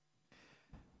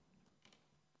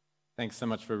Thanks so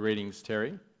much for readings,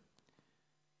 Terry.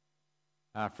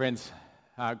 Friends,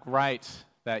 great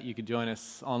that you could join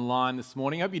us online this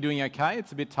morning. Hope you're doing okay.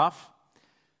 It's a bit tough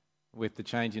with the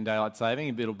change in daylight saving,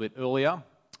 a little bit earlier.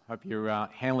 Hope you're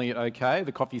handling it okay.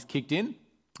 The coffee's kicked in.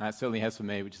 It certainly has for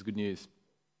me, which is good news.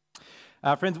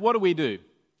 Friends, what do we do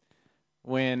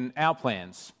when our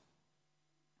plans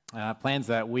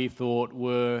that we thought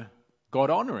were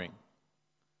God-honouring,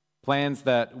 plans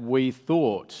that we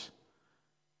thought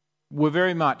were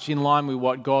very much in line with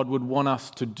what God would want us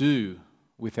to do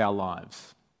with our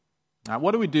lives?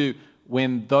 What do we do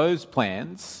when those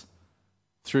plans,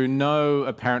 through no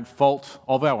apparent fault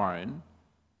of our own,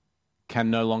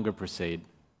 can no longer proceed?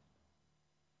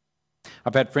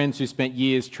 I've had friends who spent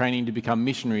years training to become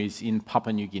missionaries in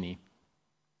Papua New Guinea.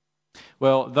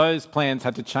 Well, those plans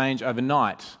had to change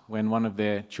overnight when one of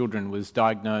their children was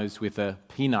diagnosed with a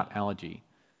peanut allergy.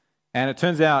 And it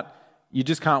turns out you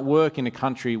just can't work in a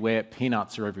country where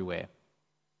peanuts are everywhere.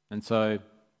 And so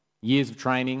years of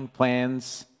training,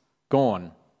 plans,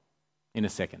 gone in a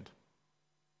second.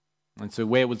 And so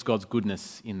where was God's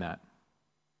goodness in that?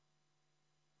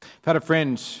 I've had a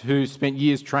friend who spent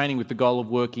years training with the goal of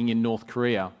working in North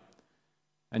Korea.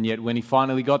 And yet when he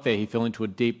finally got there, he fell into a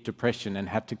deep depression and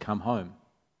had to come home.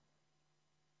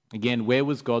 Again, where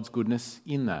was God's goodness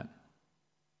in that?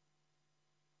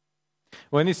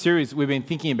 Well, in this series, we've been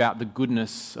thinking about the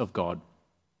goodness of God.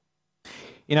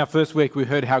 In our first week, we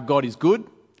heard how God is good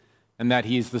and that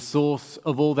he is the source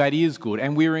of all that is good.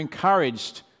 And we were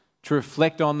encouraged to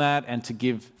reflect on that and to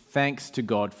give thanks to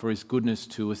God for his goodness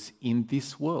to us in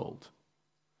this world.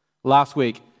 Last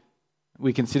week,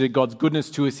 we considered God's goodness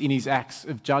to us in his acts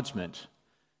of judgment.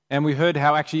 And we heard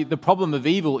how actually the problem of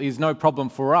evil is no problem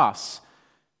for us,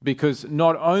 because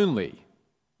not only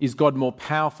is God more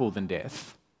powerful than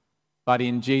death, but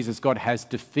in Jesus, God has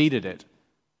defeated it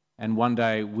and one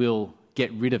day will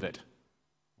get rid of it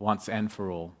once and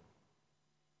for all.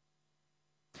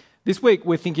 This week,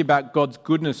 we're thinking about God's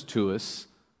goodness to us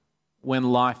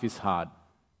when life is hard.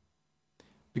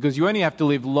 Because you only have to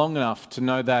live long enough to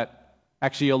know that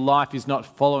actually your life is not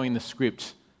following the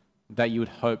script that you had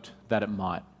hoped that it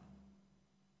might.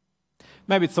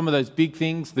 Maybe it's some of those big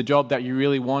things, the job that you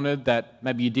really wanted that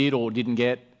maybe you did or didn't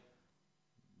get,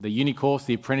 the uni course,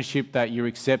 the apprenticeship that you're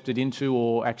accepted into,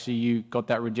 or actually you got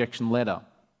that rejection letter.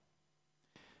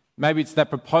 Maybe it's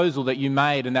that proposal that you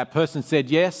made and that person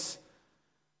said yes,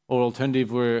 or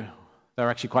alternative they're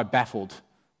actually quite baffled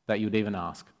that you'd even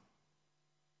ask.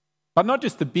 But not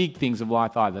just the big things of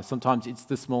life either. Sometimes it's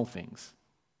the small things.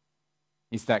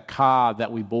 It's that car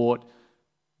that we bought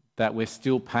that we're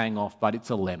still paying off, but it's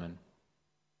a lemon.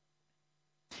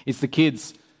 It's the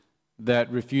kids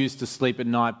that refuse to sleep at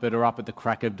night but are up at the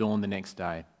crack of dawn the next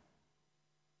day.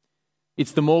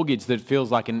 It's the mortgage that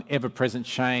feels like an ever-present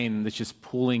chain that's just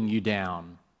pulling you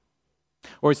down.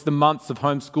 Or it's the months of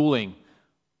homeschooling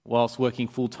whilst working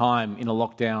full-time in a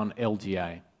lockdown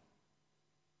LGA.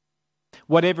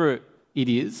 Whatever it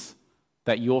is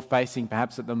that you're facing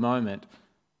perhaps at the moment,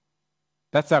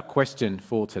 that's our question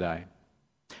for today.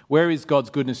 Where is God's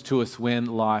goodness to us when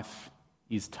life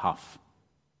is tough?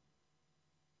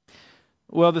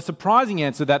 Well, the surprising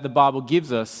answer that the Bible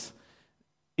gives us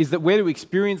is that we're to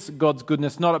experience God's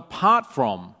goodness not apart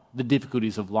from the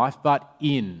difficulties of life, but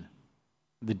in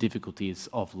the difficulties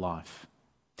of life.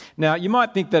 Now, you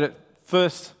might think that at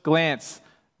first glance,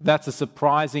 that's a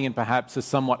surprising and perhaps a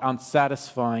somewhat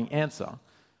unsatisfying answer.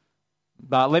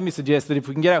 But let me suggest that if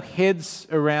we can get our heads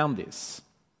around this,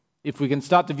 if we can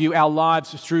start to view our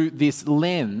lives through this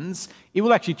lens, it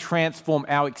will actually transform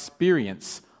our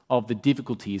experience of the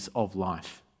difficulties of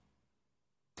life.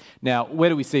 Now, where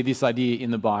do we see this idea in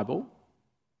the Bible?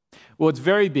 Well, it's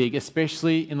very big,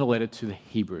 especially in the letter to the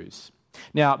Hebrews.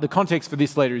 Now, the context for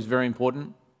this letter is very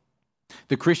important.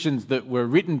 The Christians that were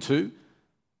written to,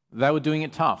 they were doing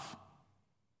it tough.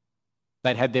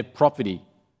 They'd had their property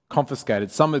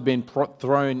confiscated. Some had been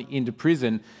thrown into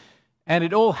prison. And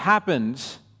it all happened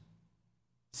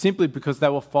simply because they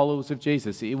were followers of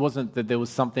Jesus. It wasn't that there was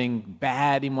something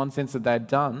bad in one sense that they'd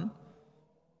done.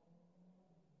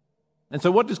 And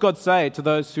so what does God say to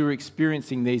those who are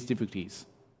experiencing these difficulties?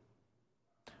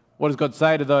 What does God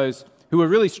say to those who are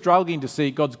really struggling to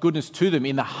see God's goodness to them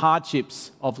in the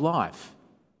hardships of life?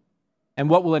 And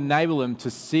what will enable them to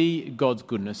see God's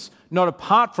goodness, not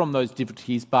apart from those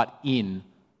difficulties, but in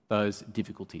those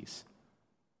difficulties?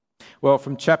 Well,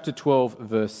 from chapter 12,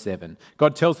 verse 7,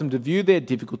 God tells them to view their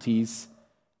difficulties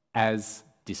as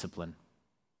discipline.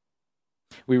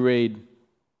 We read,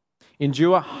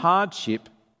 "Endure hardship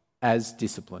as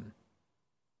discipline."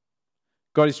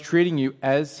 God is treating you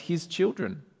as his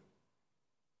children.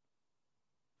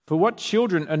 For what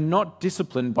children are not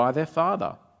disciplined by their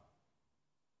father?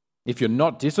 If you're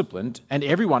not disciplined, and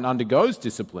everyone undergoes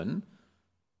discipline,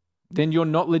 then you're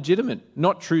not legitimate,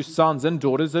 not true sons and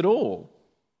daughters at all.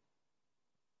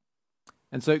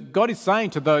 And so God is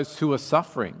saying to those who are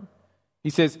suffering, he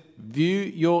says, view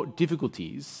your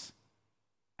difficulties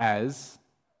as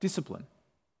discipline.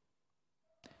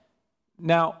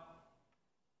 Now,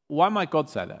 why might God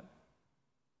say that?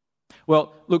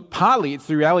 Well, look, partly it's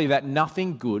the reality that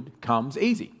nothing good comes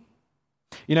easy.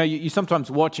 You know, you sometimes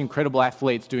watch incredible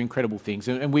athletes do incredible things,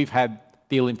 and we've had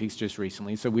the Olympics just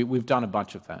recently, so we've done a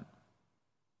bunch of that.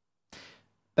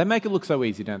 They make it look so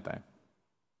easy, don't they?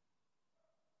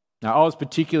 Now, I was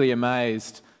particularly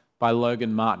amazed by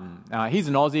Logan Martin. He's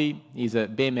an Aussie, he's a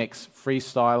BMX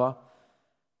freestyler.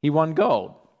 He won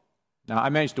gold. Now, I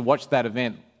managed to watch that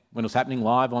event when it was happening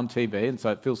live on TV, and so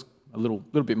it feels a little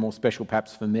bit more special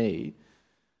perhaps for me.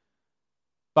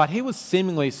 But he was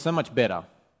seemingly so much better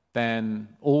than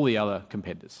all the other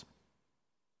competitors.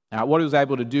 Now, what he was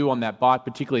able to do on that bike,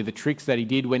 particularly the tricks that he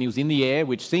did when he was in the air,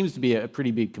 which seems to be a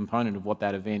pretty big component of what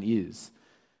that event is,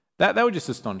 they were just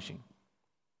astonishing.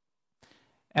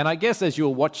 And I guess as you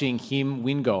were watching him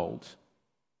win gold,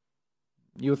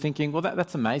 you were thinking, well,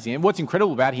 that's amazing. And what's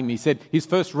incredible about him, he said his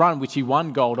first run, which he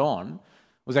won gold on,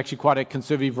 was actually quite a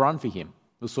conservative run for him.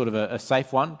 It was sort of a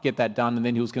safe one, get that done, and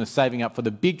then he was going to saving up for the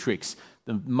big tricks,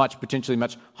 the potentially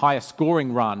much higher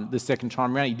scoring run the second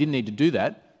time around. He didn't need to do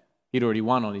that. He'd already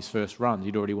won on his first run.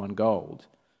 He'd already won gold.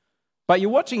 But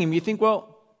you're watching him, you think,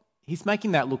 well, he's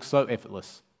making that look so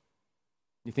effortless.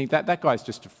 You think that guy's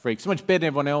just a freak, so much better than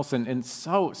everyone else, and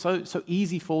so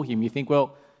easy for him. You think,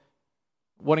 well,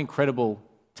 what incredible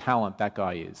talent that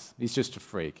guy is. He's just a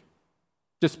freak,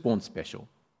 just born special.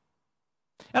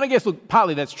 And I guess, look,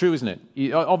 partly that's true, isn't it?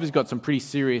 He obviously got some pretty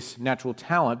serious natural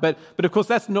talent, but of course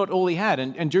that's not all he had.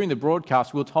 And during the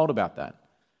broadcast, we were told about that.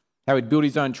 How he'd built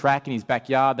his own track in his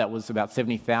backyard that was about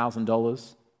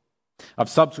 $70,000. I've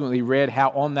subsequently read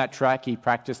how on that track he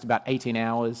practiced about 18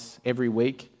 hours every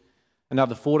week,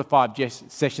 another 4 to 5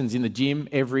 sessions in the gym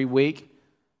every week.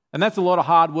 And that's a lot of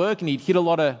hard work, and he'd hit a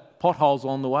lot of potholes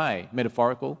on the way,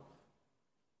 metaphorical.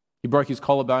 He broke his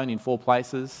collarbone in 4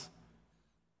 places.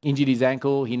 Injured his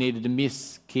ankle, he needed to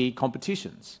miss key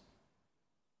competitions.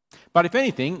 But if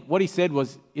anything, what he said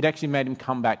was it actually made him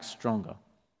come back stronger,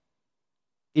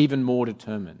 even more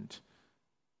determined.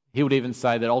 He would even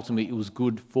say that ultimately it was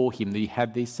good for him that he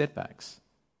had these setbacks.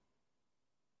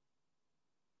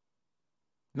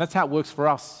 And that's how it works for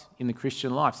us in the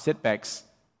Christian life. Setbacks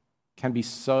can be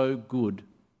so good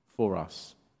for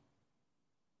us.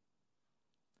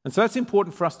 And so that's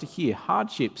important for us to hear.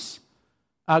 Hardships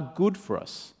are good for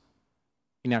us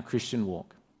in our Christian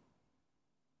walk.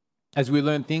 As we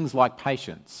learn things like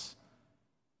patience,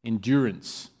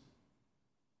 endurance,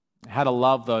 how to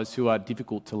love those who are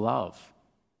difficult to love.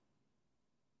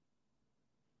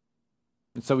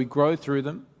 And so we grow through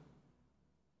them,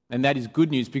 and that is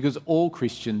good news because all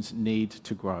Christians need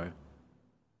to grow.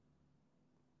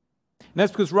 And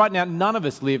that's because right now, none of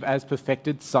us live as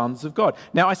perfected sons of God.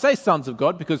 Now, I say sons of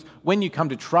God because when you come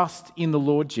to trust in the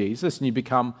Lord Jesus and you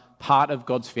become part of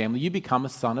God's family, you become a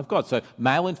son of God. So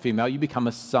male and female, you become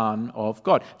a son of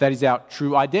God. That is our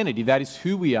true identity. That is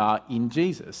who we are in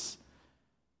Jesus.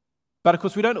 But of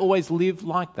course, we don't always live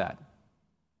like that.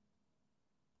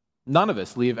 None of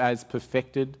us live as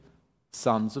perfected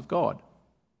sons of God.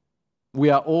 We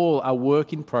are all a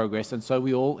work in progress, and so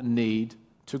we all need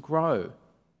to grow.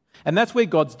 And that's where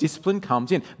God's discipline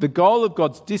comes in. The goal of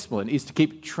God's discipline is to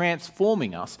keep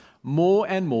transforming us more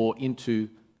and more into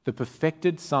the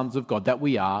perfected sons of God that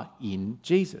we are in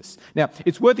Jesus. Now,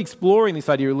 it's worth exploring this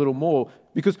idea a little more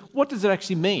because what does it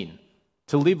actually mean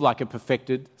to live like a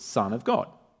perfected son of God?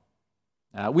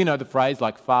 We know the phrase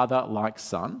like father, like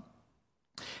son.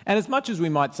 And as much as we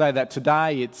might say that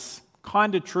today it's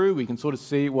kind of true, we can sort of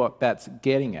see what that's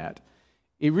getting at,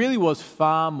 it really was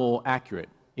far more accurate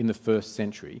in the first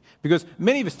century. Because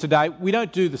many of us today, we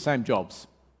don't do the same jobs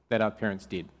that our parents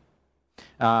did.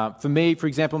 For me, for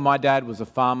example, my dad was a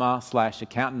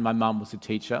farmer/accountant, my mum was a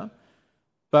teacher.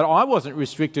 But I wasn't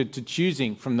restricted to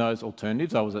choosing from those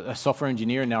alternatives. I was a software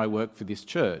engineer and now I work for this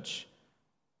church.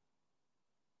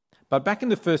 But back in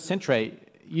the first century,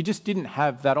 you just didn't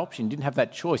have that option, you didn't have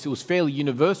that choice. It was fairly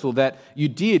universal that you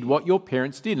did what your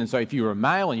parents did. And so if you were a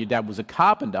male and your dad was a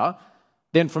carpenter,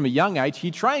 then from a young age, he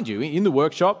trained you in the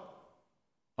workshop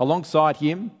alongside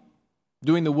him,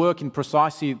 doing the work in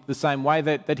precisely the same way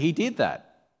that he did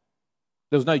that.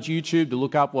 There was no YouTube to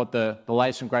look up what the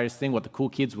latest and greatest thing, what the cool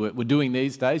kids were doing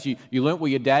these days. You learnt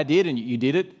what your dad did and you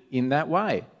did it in that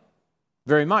way.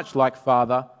 Very much like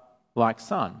father, like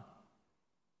son.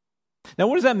 Now,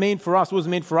 what does that mean for us? What does it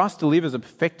mean for us to live as a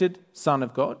perfected Son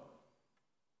of God?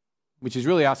 Which is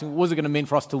really asking, what is it going to mean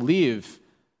for us to live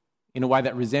in a way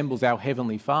that resembles our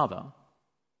Heavenly Father?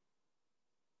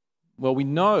 Well, we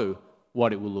know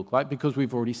what it will look like because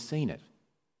we've already seen it.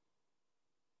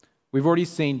 We've already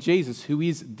seen Jesus, who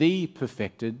is the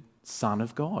perfected Son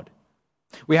of God.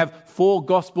 We have 4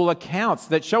 gospel accounts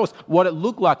that show us what it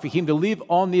looked like for him to live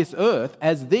on this earth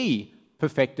as the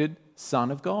perfected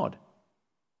Son of God.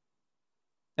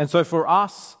 And so for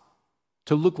us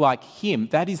to look like him,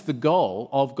 that is the goal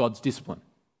of God's discipline.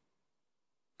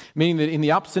 Meaning that in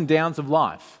the ups and downs of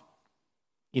life,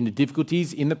 in the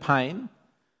difficulties, in the pain,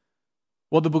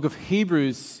 what the book of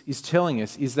Hebrews is telling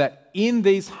us is that in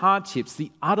these hardships,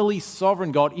 the utterly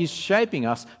sovereign God is shaping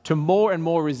us to more and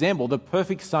more resemble the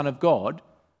perfect Son of God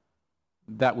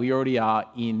that we already are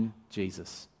in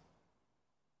Jesus.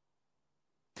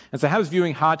 And so how does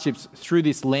viewing hardships through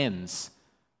this lens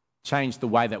change the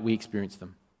way that we experience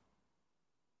them?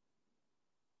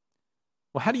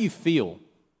 Well, how do you feel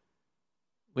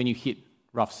when you hit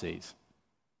rough seas?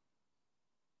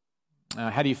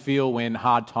 How do you feel when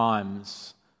hard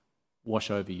times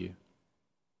wash over you?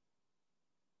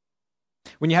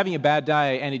 When you're having a bad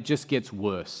day and it just gets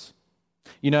worse.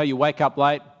 You know, you wake up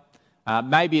late.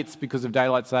 Maybe it's because of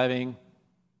daylight saving.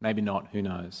 Maybe not. Who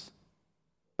knows?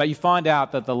 But you find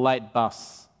out that the late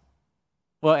bus,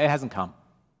 well, it hasn't come.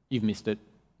 You've missed it.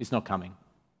 It's not coming.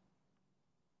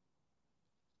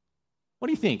 What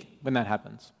do you think when that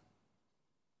happens?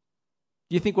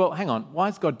 You think, well, hang on, why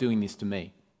is God doing this to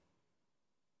me?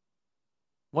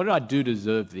 What did I do to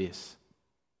deserve this?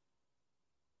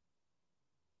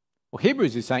 Well,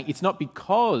 Hebrews is saying it's not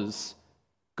because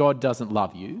God doesn't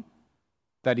love you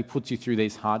that he puts you through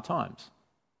these hard times.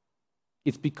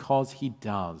 It's because he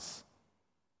does.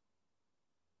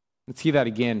 Let's hear that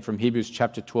again from Hebrews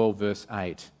chapter 12, verse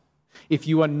 8. If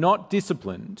you are not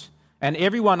disciplined, and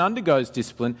everyone undergoes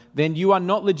discipline, then you are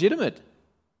not legitimate,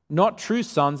 not true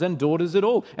sons and daughters at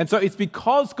all. And so it's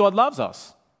because God loves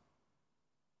us.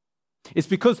 It's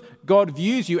because God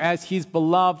views you as his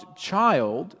beloved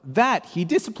child that he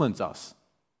disciplines us.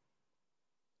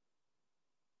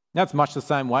 Now, it's much the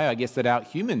same way, I guess, that our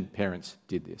human parents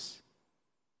did this.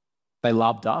 They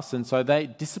loved us, and so they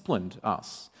disciplined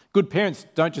us. Good parents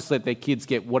don't just let their kids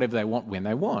get whatever they want when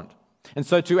they want. And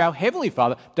so too, our Heavenly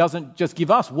Father doesn't just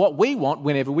give us what we want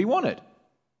whenever we want it.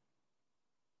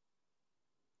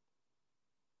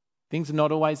 Things are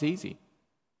not always easy.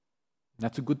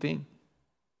 That's a good thing.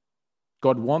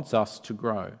 God wants us to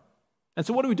grow. And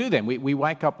so what do we do then? We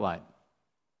wake up late.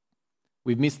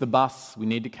 We've missed the bus we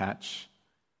need to catch.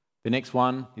 The next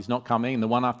one is not coming, and the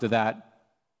one after that,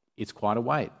 it's quite a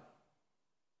wait.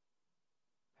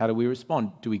 How do we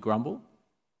respond? Do we grumble?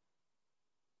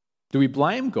 Do we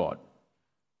blame God?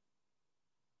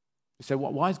 We say,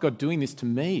 why is God doing this to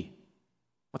me?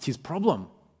 What's his problem?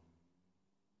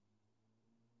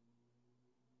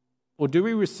 Or do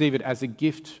we receive it as a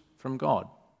gift from God?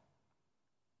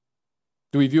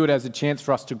 Do we view it as a chance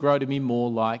for us to grow to be more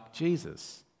like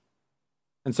Jesus?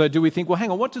 And so do we think, well, hang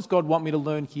on, what does God want me to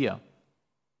learn here?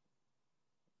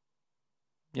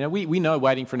 You know, we know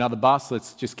waiting for another bus,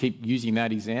 let's just keep using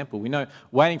that example. We know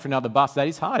waiting for another bus, that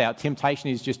is hard. Our temptation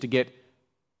is just to get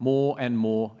more and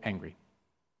more angry.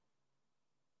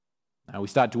 We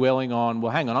start dwelling on,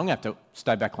 well, hang on, I'm going to have to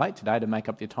stay back late today to make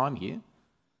up the time here,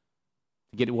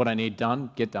 to get what I need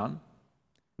done, get done.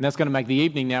 And that's going to make the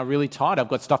evening now really tight. I've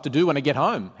got stuff to do when I get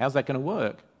home. How's that going to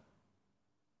work?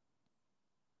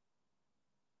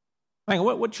 Hang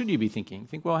on, what should you be thinking?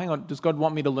 Think, well, hang on, does God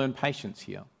want me to learn patience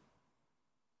here?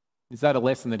 Is that a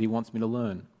lesson that he wants me to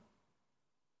learn?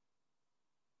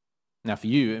 Now, for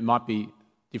you, it might be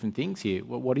different things here.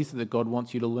 What is it that God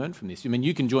wants you to learn from this? I mean,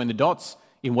 you can join the dots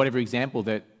in whatever example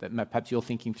that perhaps you're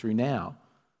thinking through now.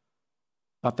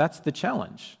 But that's the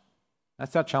challenge.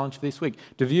 That's our challenge for this week.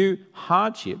 To view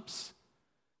hardships,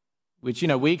 which,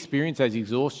 we experience as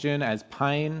exhaustion, as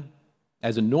pain,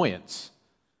 as annoyance,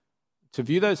 to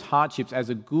view those hardships as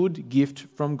a good gift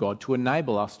from God to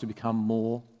enable us to become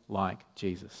more like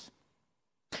Jesus.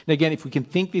 And again, if we can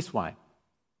think this way,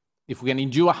 if we can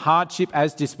endure hardship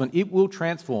as discipline, it will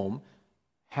transform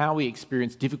how we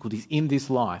experience difficulties in this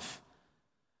life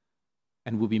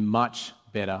and we'll be much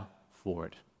better for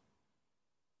it.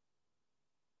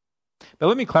 But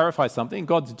let me clarify something.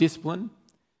 God's discipline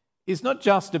is not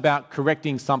just about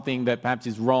correcting something that perhaps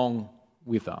is wrong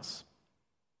with us.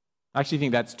 I actually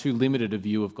think that's too limited a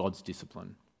view of God's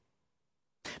discipline.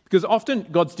 Because often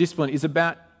God's discipline is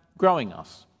about growing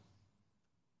us.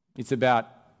 It's about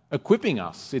equipping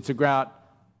us. It's about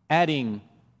adding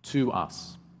to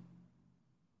us.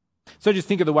 So just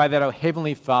think of the way that our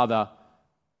Heavenly Father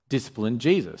disciplined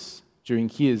Jesus during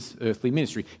his earthly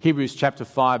ministry. Hebrews chapter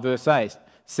 5 verse 8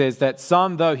 says that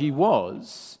son though he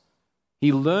was,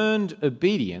 he learned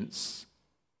obedience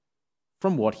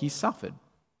from what he suffered.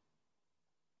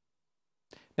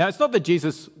 Now, it's not that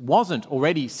Jesus wasn't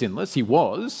already sinless, he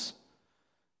was.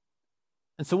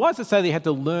 And so why does it say that he had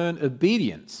to learn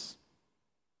obedience?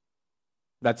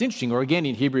 That's interesting. Or again,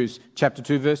 in Hebrews chapter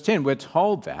 2, verse 10, we're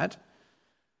told that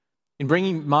in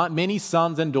bringing many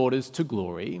sons and daughters to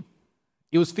glory,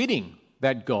 it was fitting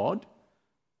that God,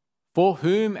 for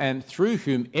whom and through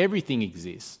whom everything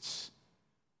exists,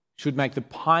 should make the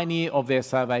pioneer of their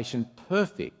salvation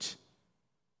perfect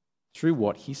through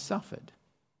what he suffered.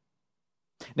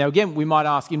 Now again, we might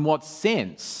ask, in what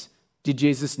sense did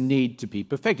Jesus need to be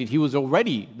perfected? He was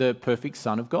already the perfect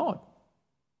Son of God.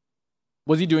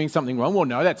 Was he doing something wrong? Well,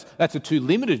 no, that's a too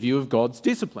limited view of God's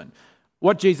discipline.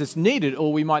 What Jesus needed,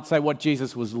 or we might say what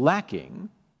Jesus was lacking,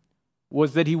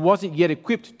 was that he wasn't yet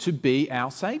equipped to be our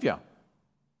Saviour.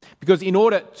 Because in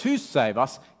order to save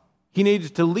us, he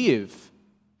needed to live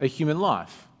a human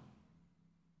life.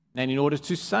 And in order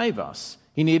to save us,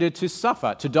 he needed to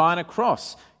suffer, to die on a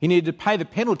cross. He needed to pay the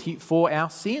penalty for our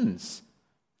sins.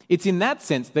 It's in that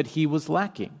sense that he was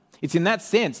lacking. It's in that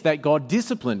sense that God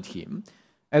disciplined him,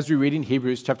 as we read in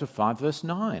Hebrews chapter 5, verse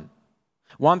 9.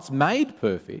 Once made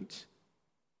perfect,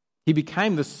 he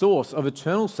became the source of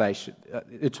eternal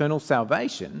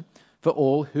salvation for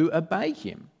all who obey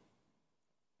him.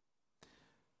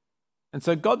 And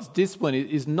so God's discipline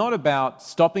is not about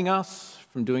stopping us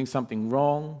from doing something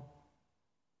wrong,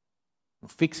 or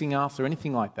fixing us or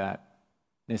anything like that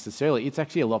necessarily. It's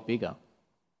actually a lot bigger.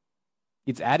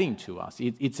 It's adding to us.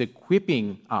 It's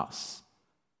equipping us,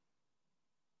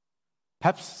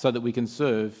 perhaps so that we can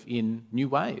serve in new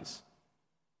ways.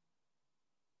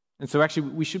 And so actually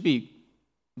we should be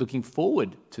looking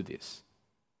forward to this.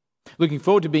 Looking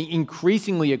forward to being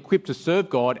increasingly equipped to serve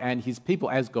God and his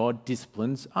people as God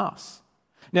disciplines us.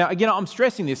 Now, again, I'm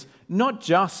stressing this not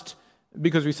just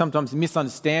because we sometimes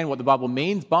misunderstand what the Bible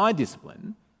means by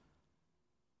discipline,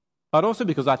 but also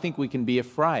because I think we can be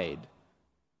afraid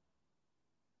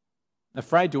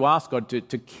to ask God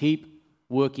to keep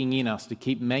working in us, to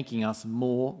keep making us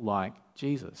more like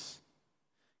Jesus.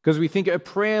 Because we think a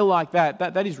prayer like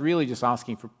that is really just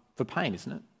asking for pain,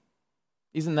 isn't it?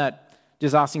 Isn't that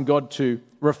just asking God to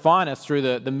refine us through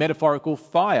the metaphorical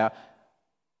fire?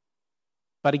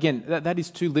 But again, that is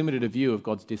too limited a view of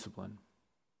God's discipline.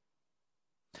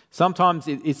 Sometimes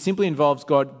it simply involves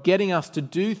God getting us to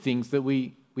do things that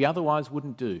we otherwise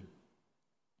wouldn't do.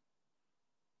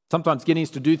 Sometimes getting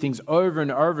us to do things over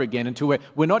and over again until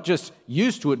we're not just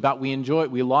used to it, but we enjoy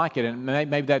it, we like it, and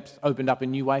maybe that's opened up a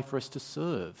new way for us to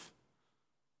serve.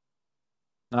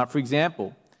 For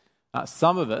example,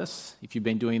 some of us, if you've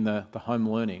been doing the home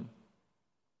learning,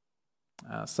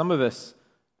 some of us,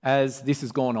 as this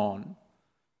has gone on,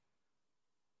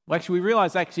 well, actually we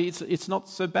realise it's not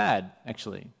so bad,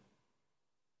 actually.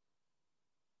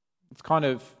 It's kind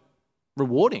of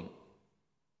rewarding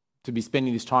to be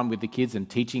spending this time with the kids and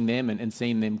teaching them and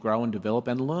seeing them grow and develop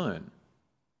and learn.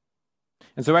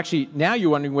 And so actually now you're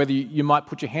wondering whether you might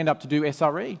put your hand up to do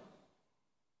SRE.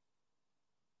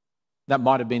 That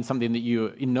might have been something that you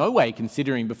were in no way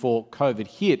considering before COVID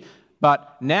hit,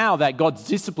 but now that God's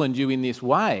disciplined you in this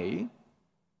way,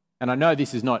 and I know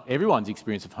this is not everyone's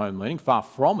experience of home learning, far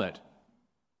from it,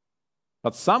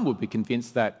 but some would be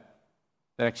convinced that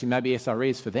actually maybe SRE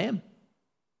is for them.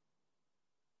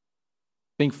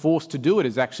 Being forced to do it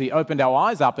has actually opened our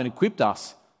eyes up and equipped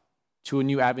us to a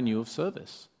new avenue of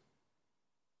service.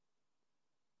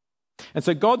 And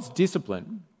so God's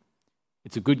discipline,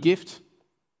 it's a good gift.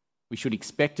 We should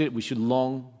expect it. We should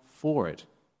long for it.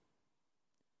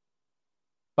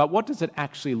 But what does it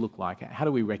actually look like? How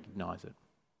do we recognise it?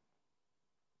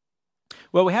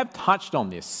 Well, we have touched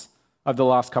on this over the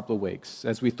last couple of weeks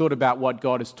as we thought about what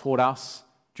God has taught us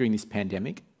during this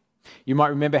pandemic. You might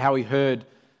remember how we heard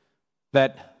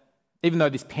that even though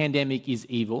this pandemic is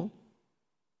evil,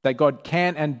 that God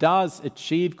can and does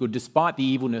achieve good despite the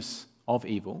evilness of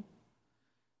evil.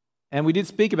 And we did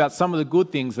speak about some of the good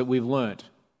things that we've learnt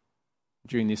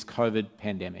during this COVID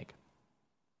pandemic.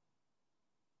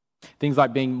 Things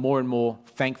like being more and more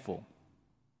thankful.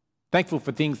 Thankful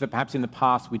for things that perhaps in the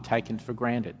past we'd taken for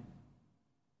granted.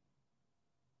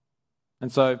 And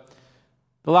so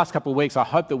the last couple of weeks, I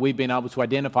hope that we've been able to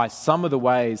identify some of the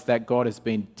ways that God has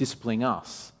been disciplining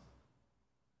us,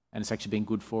 and it's actually been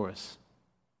good for us.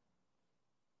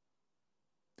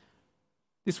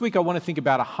 This week, I want to think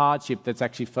about a hardship that's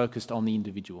actually focused on the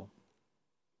individual.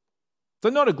 So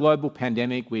not a global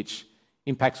pandemic which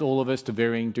impacts all of us to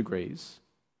varying degrees.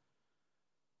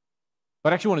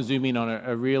 But I actually want to zoom in on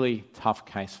a really tough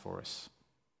case for us.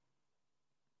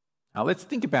 Now, let's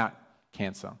think about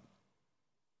cancer.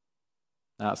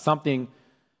 Something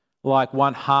like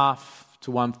 1/2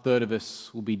 to 1/3 of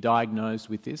us will be diagnosed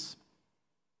with this.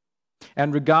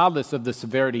 And regardless of the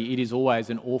severity, it is always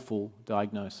an awful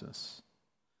diagnosis.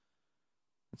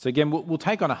 So again, we'll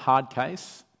take on a hard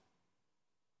case.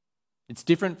 It's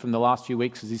different from the last few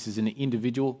weeks because this is an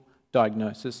individual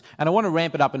diagnosis. And I want to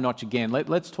ramp it up a notch again.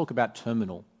 Let's talk about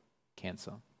terminal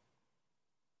cancer.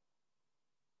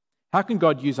 How can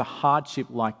God use a hardship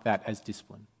like that as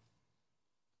discipline?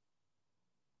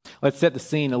 Let's set the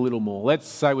scene a little more. Let's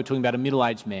say we're talking about a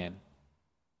middle-aged man.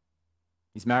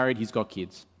 He's married, he's got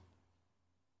kids.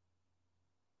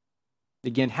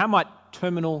 Again, how might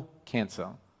terminal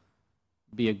cancer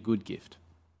be a good gift?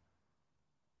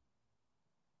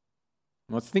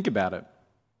 Let's think about it.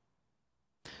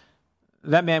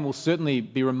 That man will certainly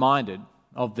be reminded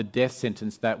of the death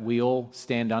sentence that we all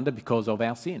stand under because of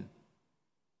our sin.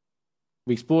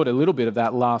 We explored a little bit of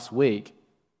that last week,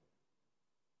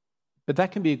 but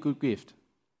that can be a good gift.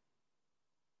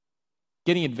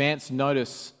 Getting advance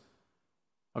notice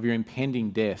of your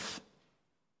impending death,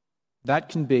 that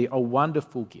can be a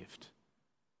wonderful gift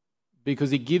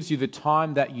because it gives you the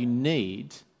time that you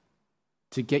need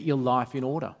to get your life in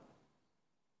order,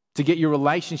 to get your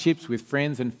relationships with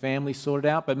friends and family sorted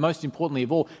out, but most importantly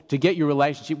of all, to get your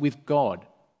relationship with God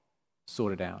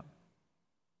sorted out.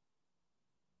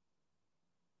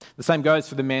 The same goes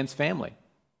for the man's family.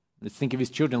 Let's think of his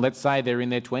children. Let's say they're in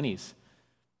their 20s.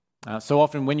 So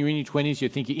often when you're in your 20s, you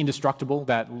think you're indestructible,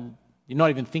 that you're not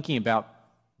even thinking about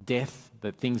death,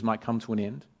 that things might come to an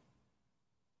end.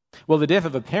 Well, the death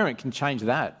of a parent can change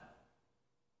that.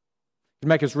 It can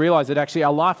make us realise that actually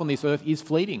our life on this earth is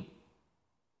fleeting,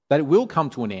 that it will come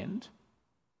to an end.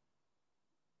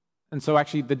 And so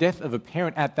actually the death of a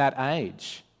parent at that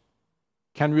age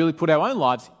can really put our own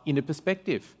lives into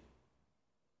perspective.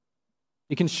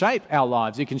 It can shape our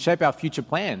lives. It can shape our future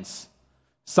plans.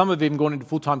 Some have even gone into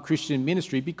full-time Christian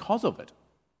ministry because of it.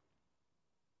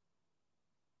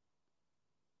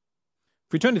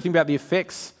 If we turn to think about the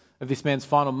effects of this man's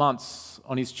final months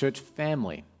on his church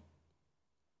family,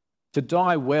 to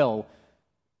die well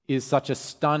is such a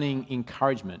stunning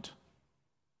encouragement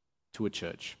to a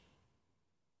church.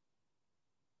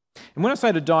 And when I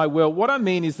say to die well, what I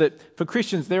mean is that for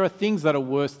Christians, there are things that are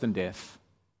worse than death,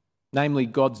 namely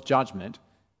God's judgment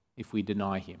if we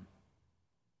deny him.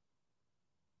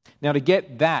 Now, to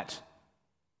get that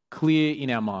clear in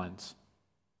our minds,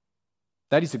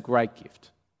 that is a great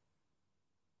gift.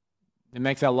 It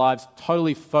makes our lives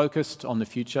totally focused on the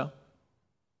future,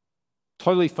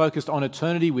 totally focused on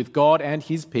eternity with God and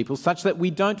his people, such that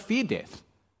we don't fear death,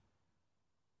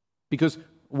 because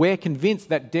we're convinced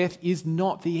that death is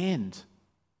not the end.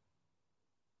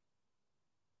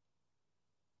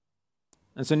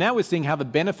 And so now we're seeing how the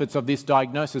benefits of this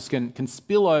diagnosis can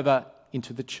spill over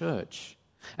into the church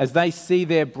as they see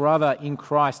their brother in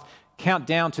Christ count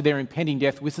down to their impending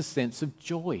death with a sense of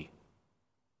joy.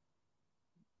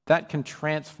 That can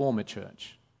transform a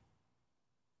church.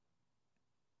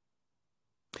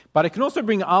 But it can also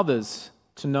bring others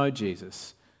to know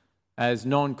Jesus as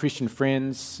non-Christian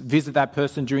friends visit that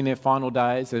person during their final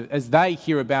days, as they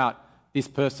hear about this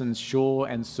person's sure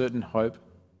and certain hope,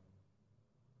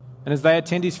 and as they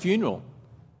attend his funeral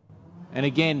and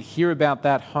again hear about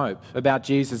that hope, about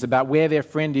Jesus, about where their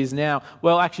friend is now.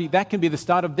 Well, actually, that can be the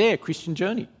start of their Christian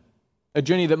journey, a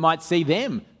journey that might see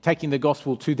them taking the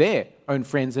gospel to their own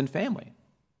friends and family.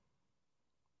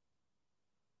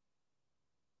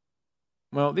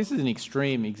 Well, this is an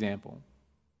extreme example.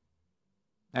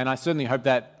 And I certainly hope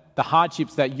that the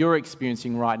hardships that you're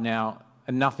experiencing right now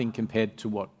are nothing compared to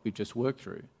what we've just worked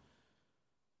through.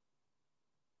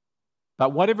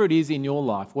 But whatever it is in your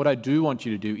life, what I do want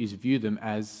you to do is view them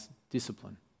as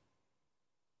discipline.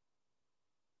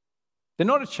 They're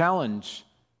not a challenge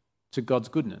to God's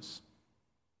goodness.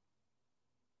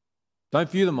 Don't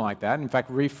view them like that. In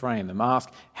fact, reframe them. Ask,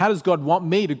 how does God want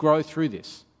me to grow through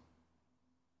this?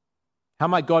 How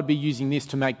might God be using this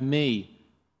to make me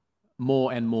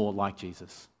more and more like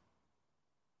Jesus?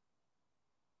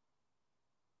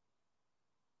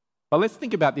 But let's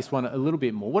think about this one a little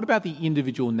bit more. What about the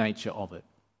individual nature of it?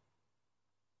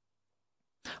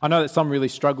 I know that some really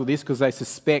struggle with this because they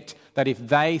suspect that if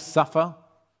they suffer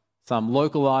some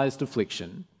localized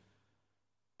affliction,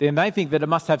 then they think that it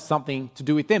must have something to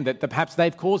do with them, that perhaps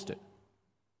they've caused it.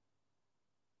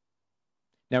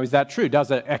 Now, is that true? Does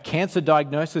a cancer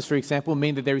diagnosis, for example,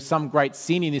 mean that there is some great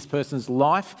sin in this person's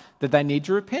life that they need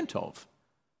to repent of?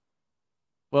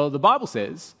 Well, the Bible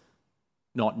says,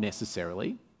 not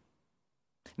necessarily.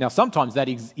 Now, sometimes that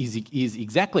is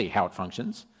exactly how it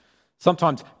functions.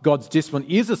 Sometimes God's discipline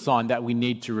is a sign that we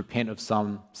need to repent of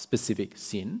some specific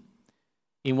sin.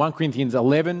 In 1 Corinthians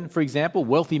 11, for example,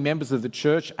 wealthy members of the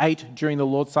church ate during the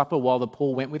Lord's Supper while the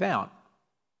poor went without.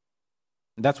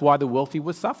 And that's why the wealthy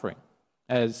were suffering,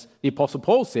 as the Apostle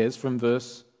Paul says from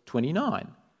verse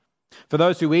 29. For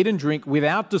those who eat and drink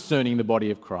without discerning the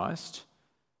body of Christ,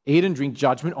 eat and drink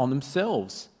judgment on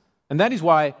themselves. And that is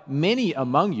why many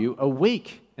among you are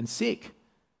weak and sick,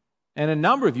 and a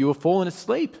number of you have fallen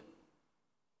asleep.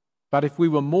 But if we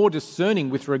were more discerning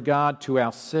with regard to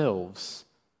ourselves,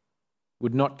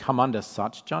 would not come under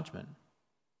such judgment.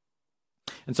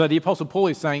 And so the Apostle Paul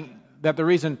is saying that the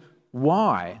reason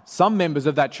why some members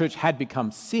of that church had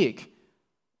become sick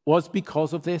was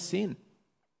because of their sin.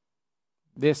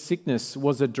 Their sickness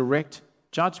was a direct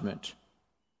judgment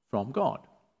from God.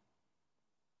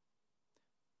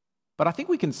 But I think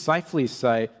we can safely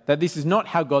say that this is not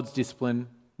how God's discipline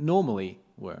normally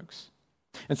works.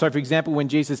 And so, for example, when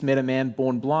Jesus met a man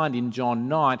born blind in John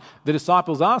 9, the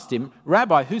disciples asked him,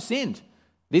 "Rabbi, who sinned,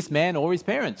 this man or his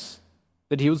parents,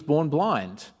 that he was born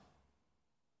blind?"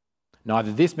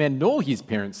 "Neither this man nor his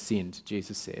parents sinned,"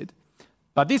 Jesus said,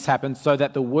 "but this happened so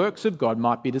that the works of God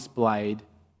might be displayed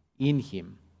in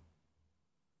him."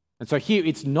 And so here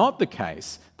it's not the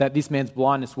case that this man's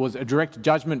blindness was a direct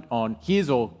judgment on his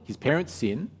or his parents'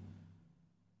 sin.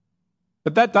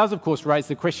 But that does, of course, raise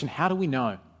the question, how do we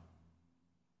know?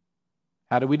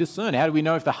 How do we discern? How do we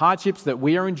know if the hardships that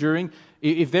we are enduring,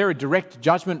 if they're a direct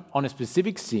judgment on a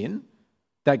specific sin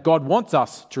that God wants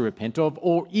us to repent of,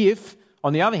 or if,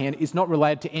 on the other hand, it's not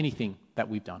related to anything that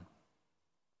we've done?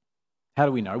 How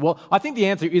do we know? Well, I think the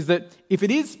answer is that if it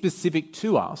is specific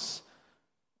to us,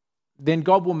 then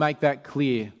God will make that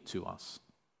clear to us.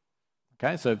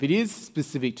 Okay, so if it is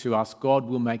specific to us, God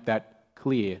will make that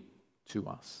clear to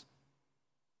us.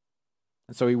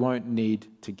 And so we won't need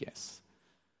to guess.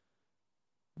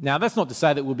 Now, that's not to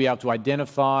say that we'll be able to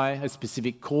identify a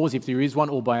specific cause, if there is one,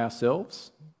 all by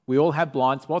ourselves. We all have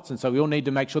blind spots, and so we all need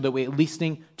to make sure that we're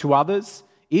listening to others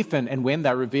if and when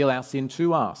they reveal our sin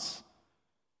to us,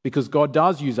 because God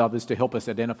does use others to help us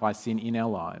identify sin in our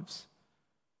lives.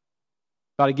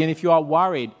 But again, if you are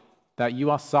worried that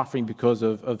you are suffering because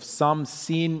of some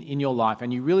sin in your life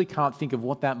and you really can't think of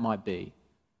what that might be,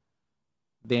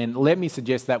 then let me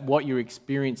suggest that what you're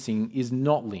experiencing is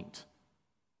not linked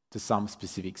to some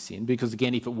specific sin, because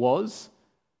again, if it was,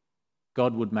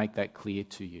 God would make that clear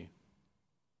to you.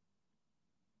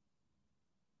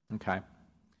 Okay.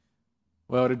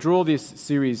 Well, to draw this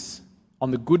series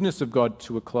on the goodness of God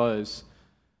to a close,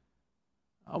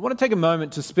 I want to take a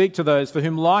moment to speak to those for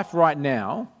whom life right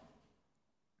now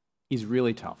is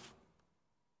really tough.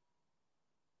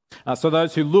 So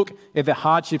those who look at their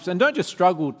hardships and don't just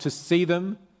struggle to see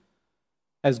them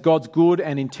as God's good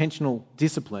and intentional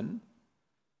discipline,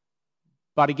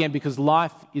 but again, because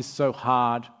life is so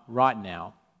hard right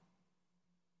now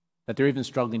that they're even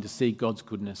struggling to see God's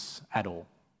goodness at all.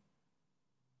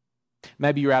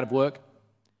 Maybe you're out of work.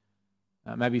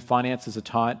 Maybe finances are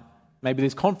tight. Maybe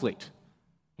there's conflict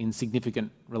in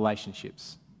significant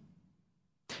relationships.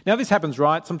 Now, this happens,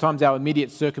 right? Sometimes our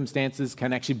immediate circumstances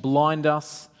can actually blind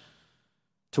us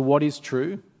to what is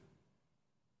true.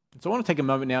 So I want to take a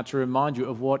moment now to remind you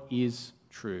of what is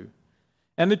true.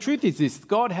 And the truth is this: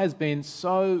 God has been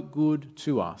so good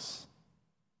to us.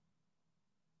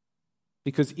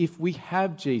 Because if we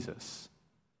have Jesus,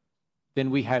 then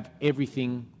we have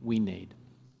everything we need.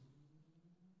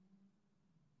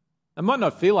 It might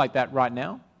not feel like that right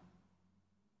now,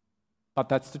 but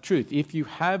that's the truth. If you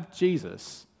have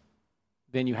Jesus,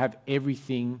 then you have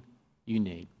everything you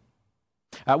need.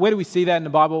 Where do we see that in the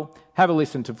Bible? Have a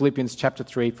listen to Philippians chapter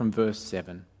 3 from verse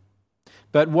 7.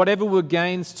 "But whatever were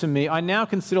gains to me, I now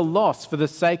consider loss for the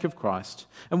sake of Christ.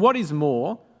 And what is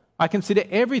more, I consider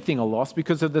everything a loss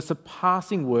because of the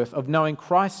surpassing worth of knowing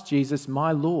Christ Jesus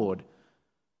my Lord,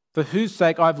 for whose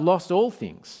sake I've lost all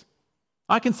things.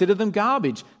 I consider them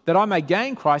garbage, that I may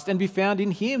gain Christ and be found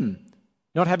in him,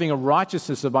 not having a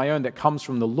righteousness of my own that comes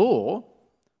from the law,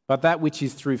 but that which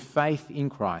is through faith in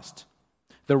Christ,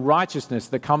 the righteousness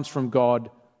that comes from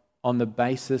God on the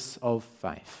basis of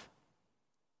faith."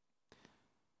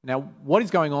 Now, what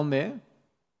is going on there?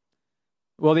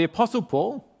 Well, the Apostle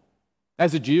Paul,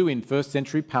 as a Jew in first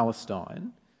century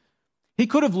Palestine, he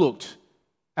could have looked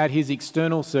at his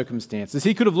external circumstances.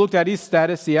 He could have looked at his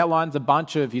status. He outlines a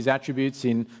bunch of his attributes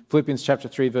in Philippians chapter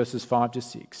 3, verses 5 to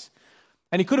 6.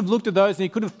 And he could have looked at those and he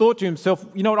could have thought to himself,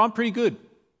 you know what, I'm pretty good.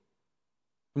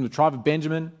 From the tribe of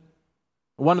Benjamin,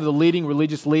 one of the leading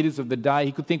religious leaders of the day,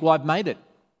 he could think, well, I've made it.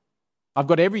 I've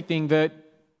got everything that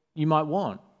you might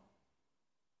want.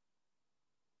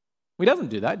 He doesn't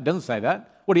do that. He doesn't say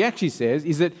that. What he actually says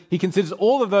is that he considers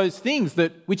all of those things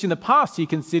which in the past he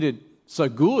considered so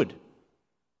good.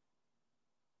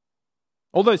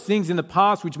 All those things in the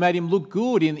past which made him look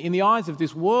good in the eyes of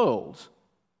this world.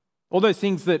 All those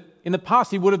things that in the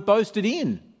past he would have boasted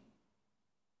in.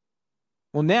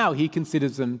 Well, now he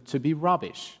considers them to be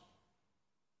rubbish.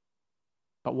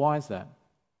 But why is that?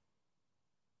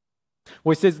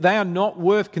 Well, he says they are not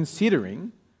worth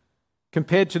considering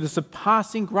compared to the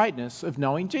surpassing greatness of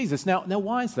knowing Jesus. Now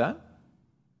why is that?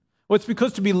 Well, it's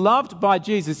because to be loved by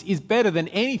Jesus is better than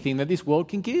anything that this world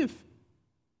can give.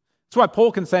 That's why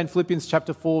Paul can say in Philippians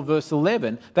chapter 4, verse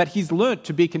 11, that he's learnt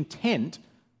to be content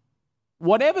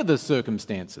whatever the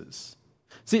circumstances.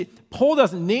 See, Paul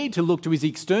doesn't need to look to his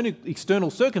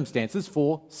external circumstances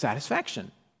for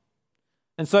satisfaction.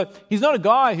 And so he's not a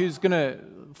guy who's going to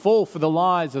fall for the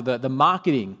lies of the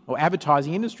marketing or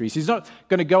advertising industries. He's not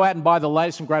going to go out and buy the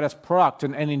latest and greatest product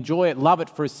and enjoy it, love it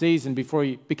for a season before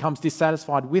he becomes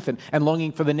dissatisfied with it and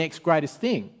longing for the next greatest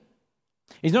thing.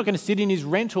 He's not going to sit in his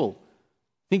rental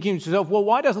thinking to himself, well,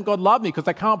 why doesn't God love me? Because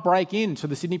they can't break into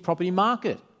the Sydney property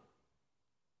market.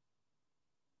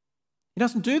 He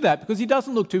doesn't do that because he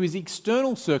doesn't look to his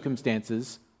external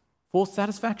circumstances for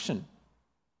satisfaction.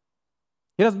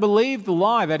 He doesn't believe the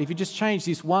lie that if he just changed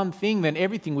this one thing, then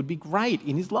everything would be great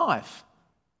in his life.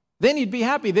 Then he'd be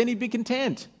happy, then he'd be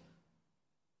content.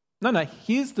 No,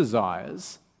 his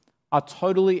desires are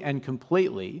totally and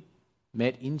completely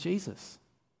met in Jesus.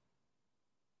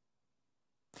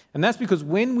 And that's because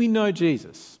when we know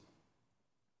Jesus,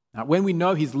 when we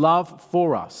know his love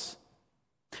for us,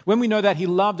 when we know that he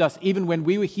loved us even when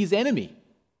we were his enemy,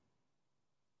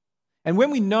 and when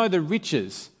we know the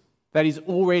riches that he's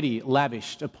already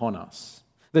lavished upon us,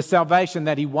 the salvation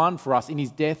that he won for us in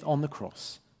his death on the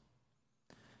cross,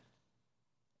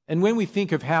 and when we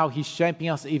think of how he's shaping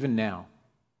us even now,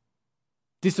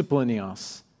 disciplining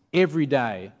us every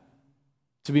day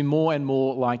to be more and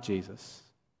more like Jesus,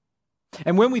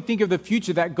 and when we think of the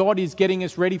future that God is getting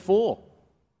us ready for,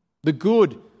 the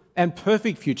good and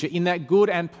perfect future in that good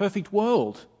and perfect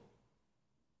world,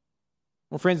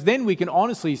 well, friends, then we can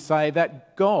honestly say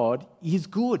that God is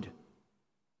good.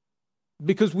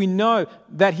 Because we know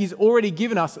that he's already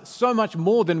given us so much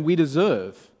more than we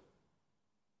deserve.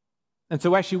 And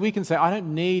so actually we can say, I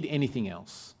don't need anything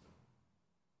else.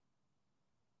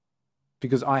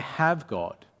 Because I have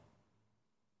God,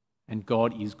 and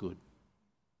God is good.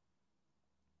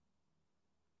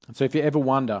 And so if you ever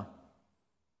wonder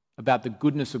about the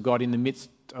goodness of God in the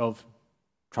midst of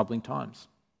troubling times,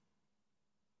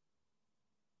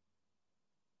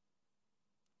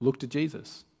 look to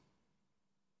Jesus.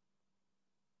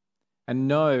 And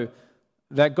know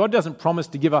that God doesn't promise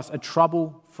to give us a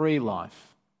trouble-free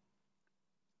life.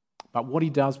 But what he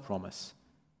does promise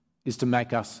is to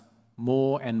make us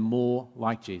more and more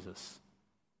like Jesus.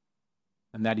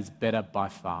 And that is better by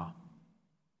far.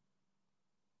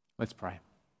 Let's pray.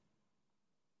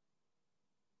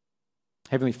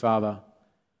 Heavenly Father,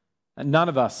 none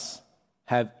of us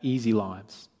have easy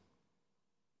lives.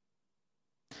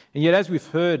 And yet, as we've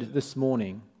heard this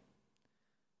morning,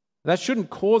 that shouldn't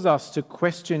cause us to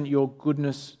question your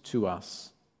goodness to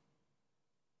us.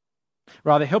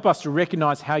 Rather, help us to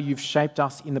recognize how you've shaped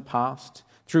us in the past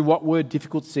through what were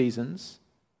difficult seasons.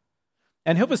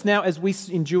 And help us now as we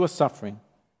endure suffering.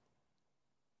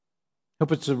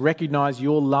 Help us to recognize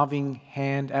your loving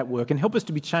hand at work and help us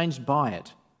to be changed by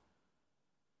it.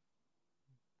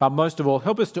 But most of all,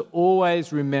 help us to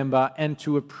always remember and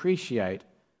to appreciate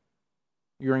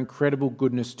your incredible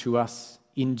goodness to us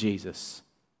in Jesus,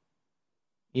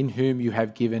 in whom you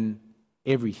have given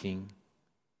everything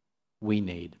we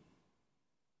need.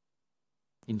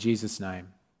 In Jesus' name,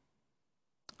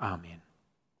 amen.